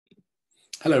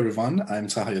Hello everyone, I'm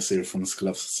Taha Yassir from the School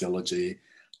of Sociology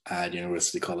at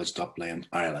University College Dublin,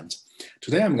 Ireland.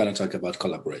 Today I'm going to talk about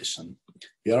collaboration.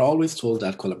 We are always told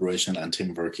that collaboration and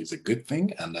teamwork is a good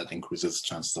thing and that increases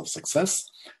chances of success.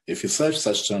 If you search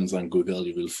such terms on Google,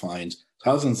 you will find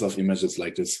thousands of images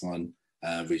like this one,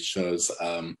 which shows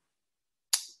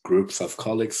groups of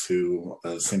colleagues who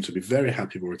seem to be very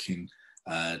happy working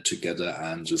together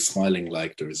and just smiling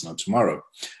like there is no tomorrow.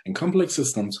 In complex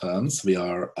system terms, we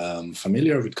are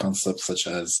familiar with concepts such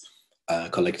as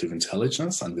collective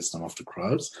intelligence and wisdom of the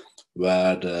crowds,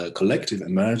 where the collective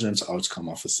emergent outcome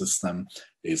of a system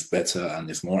is better and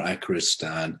is more accurate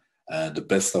than the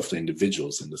best of the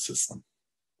individuals in the system.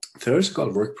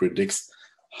 Theoretical work predicts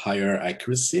higher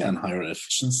accuracy and higher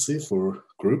efficiency for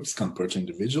groups compared to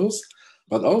individuals,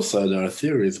 but also there are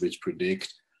theories which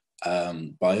predict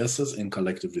biases in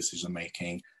collective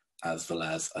decision-making, as well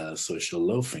as social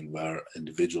loafing, where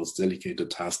individuals delegate the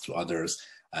task to others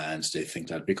and they think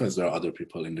that because there are other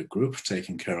people in the group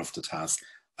taking care of the task,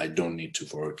 I don't need to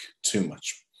work too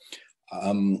much.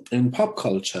 In pop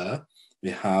culture, we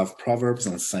have proverbs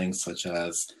and sayings such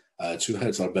as two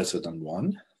heads are better than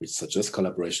one, which suggests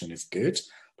collaboration is good.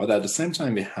 But at the same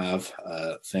time, we have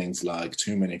things like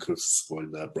too many cooks spoil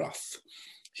the broth.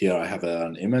 Here I have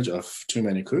an image of too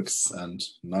many cooks and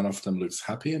none of them looks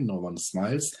happy and no one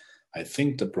smiles. I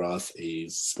think the broth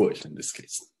is spoiled in this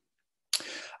case.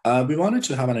 We wanted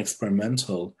to have an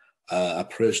experimental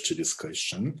approach to this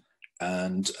question,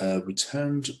 and we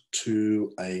turned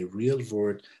to a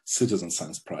real-world citizen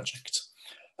science project.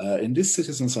 In this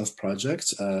citizen science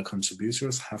project,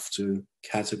 contributors have to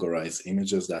categorize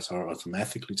images that are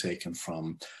automatically taken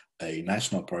from a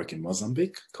national park in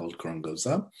Mozambique called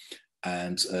Gorongosa,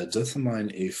 and determine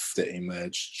if the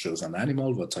image shows an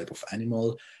animal, what type of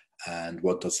animal, and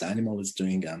what does the animal is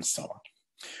doing, and so on.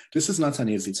 This is not an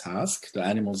easy task. The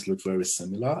animals look very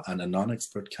similar, and a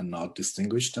non-expert cannot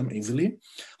distinguish them easily.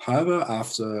 However,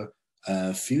 after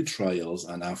a few trials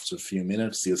and after a few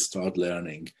minutes, you start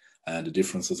learning the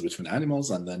differences between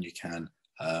animals, and then you can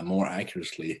more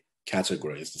accurately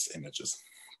categorize these images.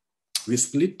 We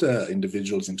split the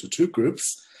individuals into two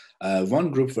groups. One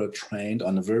group were trained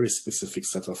on a very specific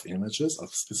set of images of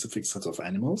a specific set of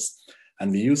animals,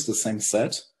 and we used the same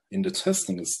set in the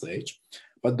testing stage,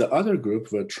 but the other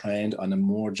group were trained on a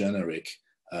more generic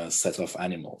set of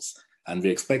animals, and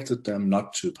we expected them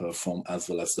not to perform as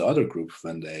well as the other group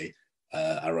when they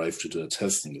arrived to the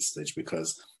testing stage,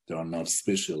 because they are not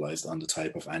specialized on the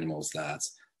type of animals that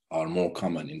are more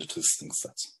common in the testing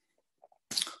set.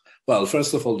 Well,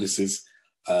 first of all, this is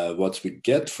what we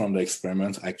get from the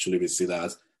experiment. Actually, we see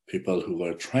that people who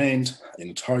were trained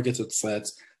in targeted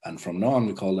sets, and from now on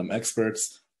we call them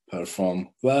experts, perform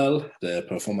well, their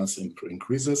performance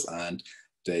increases, and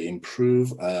they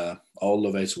improve all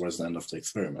the way towards the end of the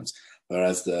experiment.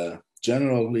 Whereas the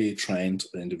generally trained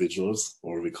individuals,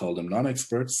 or we call them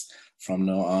non-experts, from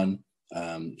now on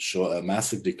show a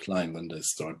massive decline when they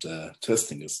start the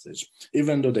testing stage.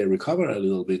 Even though they recover a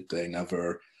little bit, they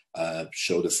never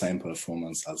show the same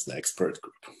performance as the expert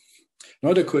group.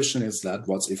 Now the question is that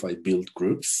what if I build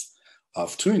groups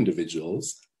of two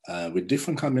individuals with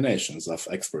different combinations of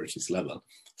expertise level?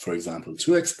 For example,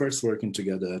 two experts working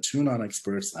together, two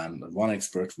non-experts, and one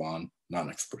expert, one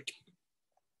non-expert.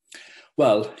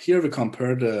 Well, here we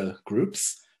compare the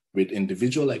groups with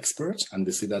individual experts, and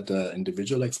we see that the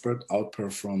individual expert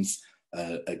outperforms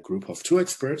a group of two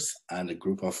experts and a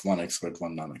group of one expert,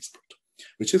 one non-expert,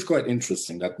 which is quite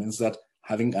interesting. That means that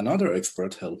having another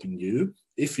expert helping you,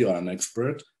 if you are an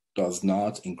expert, does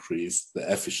not increase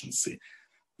the efficiency,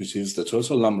 which is the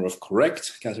total number of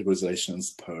correct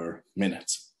categorizations per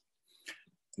minute.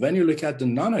 When you look at the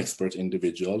non-expert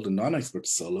individual, the non-expert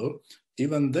solo,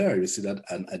 even there you see that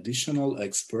an additional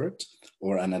expert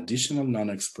or an additional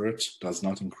non-expert does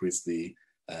not increase the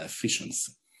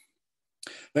efficiency.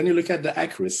 When you look at the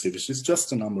accuracy, which is just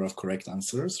the number of correct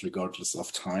answers regardless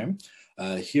of time,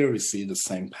 here we see the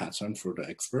same pattern for the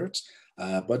expert,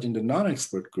 but in the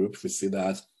non-expert group, we see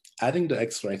that adding the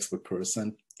extra expert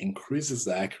person increases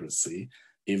the accuracy,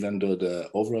 even though the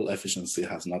overall efficiency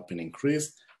has not been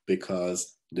increased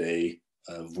because they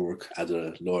work at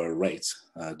a lower rate.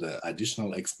 The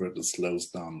additional expert slows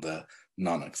down the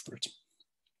non-expert.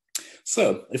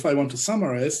 So if I want to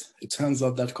summarize, it turns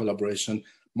out that collaboration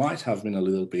might have been a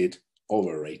little bit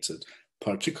overrated,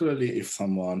 particularly if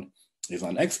someone is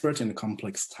an expert in a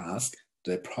complex task.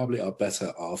 They probably are better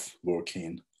off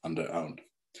working on their own.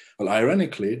 Well,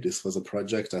 ironically, this was a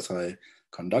project that I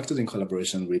conducted in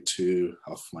collaboration with two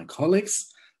of my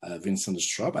colleagues, Vincent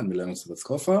Straub and Milena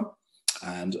Sovetskova,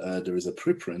 and there is a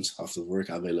preprint of the work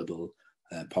available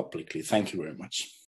publicly. Thank you very much.